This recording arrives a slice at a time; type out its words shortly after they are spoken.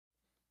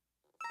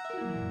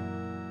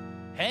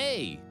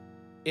Hey,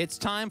 it's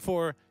time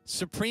for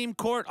Supreme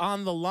Court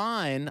on the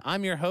Line.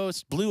 I'm your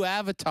host, Blue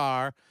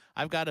Avatar.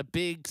 I've got a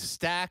big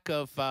stack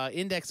of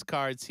index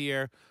cards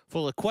here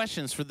full of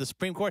questions for the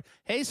Supreme Court.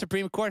 Hey,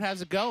 Supreme Court,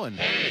 how's it going?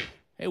 Hey.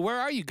 Hey, where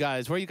are you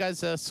guys? Where are you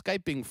guys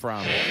Skyping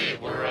from? Hey,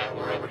 we're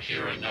over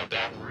here in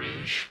Baton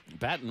Rouge.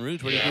 Baton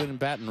Rouge? What are you doing in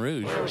Baton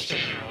Rouge? We're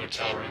staying in a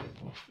hotel room.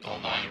 All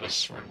 9 of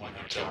us were in one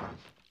hotel room.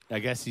 I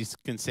guess you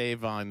can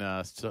save on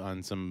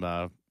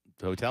some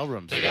hotel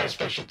rooms. They got a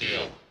special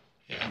deal.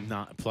 Yeah.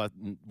 Not plus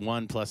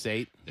 1 plus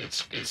 8.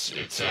 It's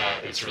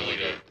really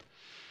good.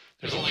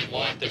 There's only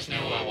one. There's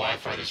no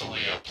Wi-Fi. There's only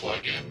a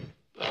plug-in.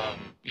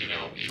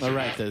 Oh,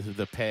 right,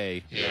 the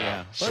pay.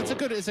 Yeah. Well,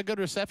 it's a good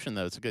reception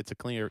though. It's a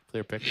clear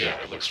picture.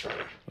 Yeah, it looks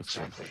better.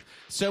 Exactly.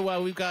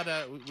 So we've got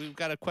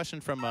a question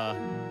from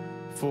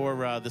for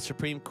the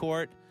Supreme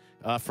Court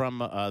from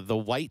the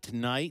White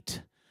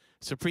Knight.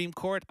 Supreme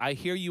Court, I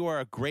hear you are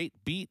a great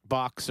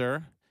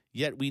beatboxer,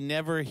 yet we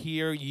never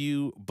hear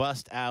you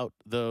bust out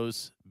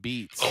those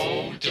beats.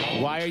 Oh,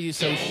 don't. Why are you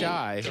so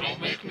shy?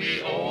 Don't make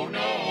me. Oh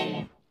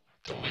no!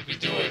 Don't make me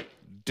do it.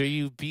 Do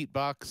you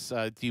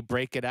beatbox? Do you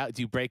break it out?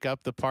 Do you break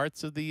up the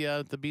parts of the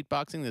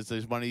beatboxing?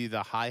 There's one of you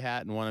the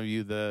hi-hat and one of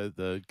you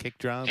the kick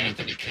drum.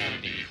 Anthony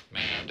Kennedy,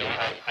 man,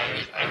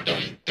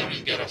 don't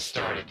even get us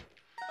started.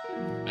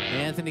 Man.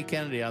 Anthony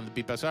Kennedy on the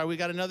beatbox. All right, we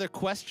got another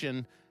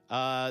question.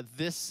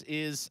 This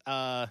is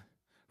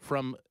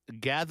from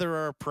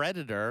Gatherer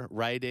Predator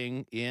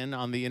writing in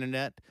on the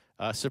internet.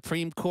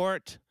 Supreme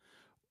Court,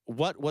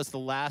 what was the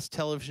last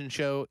television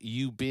show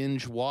you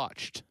binge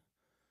watched?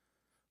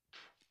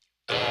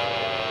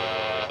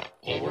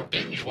 Well, we're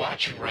binge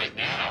watching right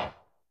now.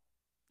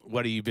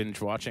 What are you binge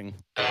watching?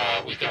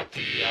 We got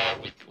the,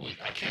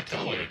 I can't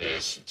tell what it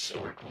is.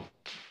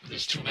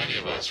 There's too many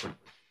of us.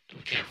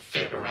 We can't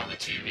fit around the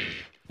TV.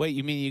 Wait,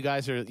 you mean you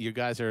guys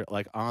are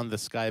like on the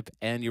Skype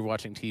and you're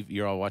watching TV?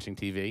 You're all watching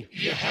TV?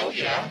 Yeah, hell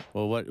yeah.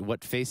 Well,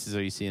 what faces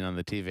are you seeing on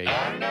the TV?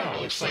 I don't know.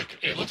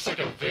 It looks like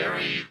a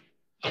very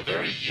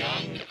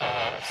young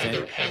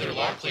Heather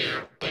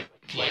Locklear, but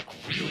like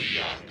really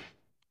young.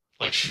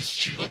 Like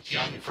she looked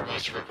young for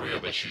most of her career,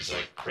 but she's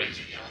like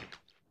crazy young.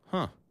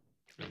 Huh.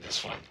 In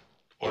this one,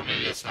 or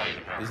maybe it's not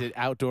even her. Is it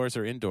outdoors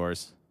or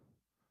indoors?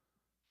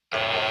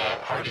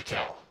 Hard to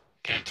tell.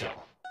 Can't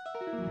tell.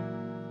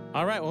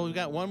 All right. Well, we've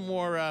got one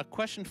more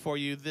question for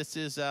you. This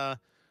is a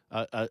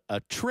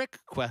trick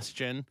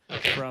question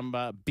from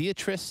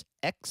Beatrice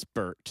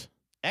Eckbert.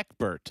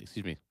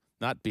 Excuse me,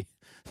 not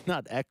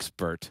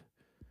expert.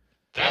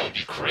 That would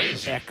be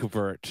crazy.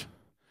 Eckbert.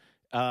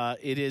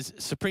 It is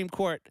Supreme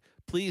Court.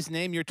 Please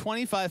name your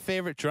 25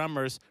 favorite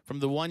drummers from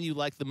the one you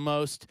like the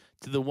most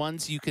to the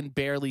ones you can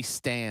barely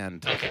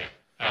stand. Okay.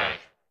 All right.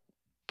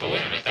 But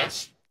wait a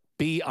minute.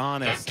 Be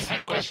honest.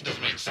 That question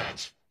doesn't make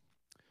sense.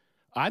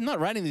 I'm not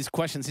writing these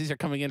questions. These are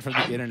coming in from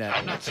the internet.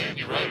 I'm not saying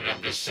you wrote it.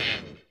 I'm just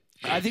saying.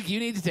 I think you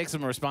need to take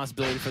some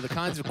responsibility for the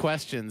kinds of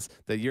questions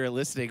that you're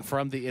eliciting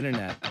from the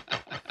internet.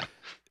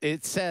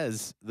 It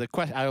says the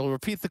question. I will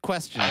repeat the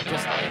question.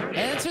 Just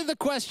answer the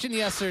question,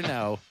 yes or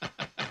no.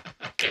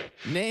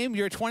 Name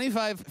your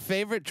 25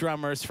 favorite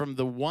drummers from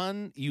the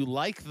one you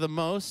like the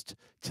most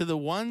to the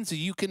ones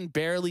you can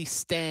barely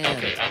stand.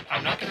 Okay,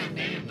 I'm not going to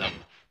name them,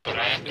 but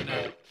I am going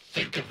to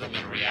think of them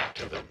and react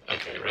to them.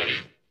 Okay, ready?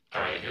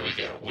 All right, here we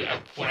go.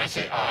 When I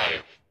say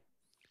I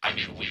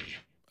mean we.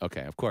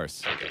 Okay, of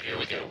course. Okay, here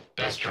we go.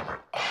 Best drummer.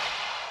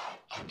 Oh,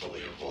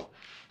 unbelievable.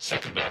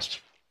 Second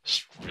best.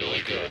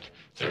 Really good.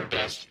 Third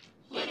best.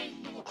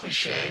 Little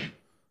cliche.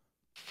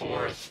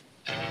 Fourth.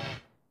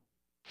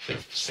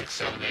 Fifth, sixth,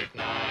 seventh, eighth,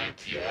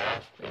 ninth. Yeah.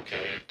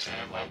 Okay. 10,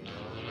 11.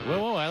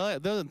 Whoa! I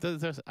like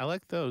those. I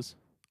like those.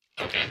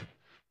 Okay.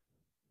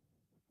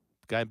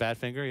 Guy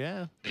Badfinger.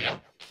 Yeah.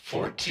 Yep.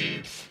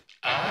 14th.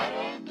 I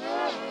don't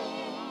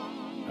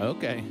know.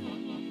 Okay.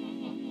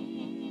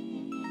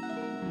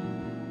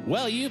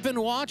 Well, you've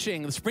been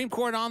watching the Supreme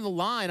Court on the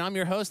Line. I'm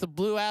your host, the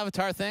Blue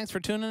Avatar. Thanks for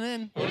tuning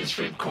in. What is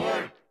Supreme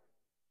Court?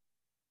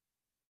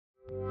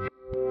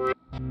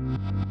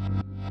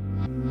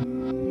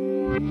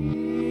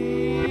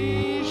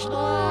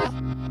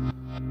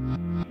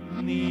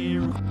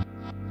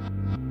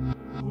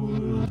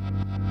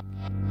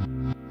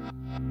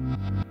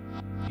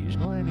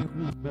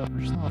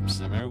 Snaps,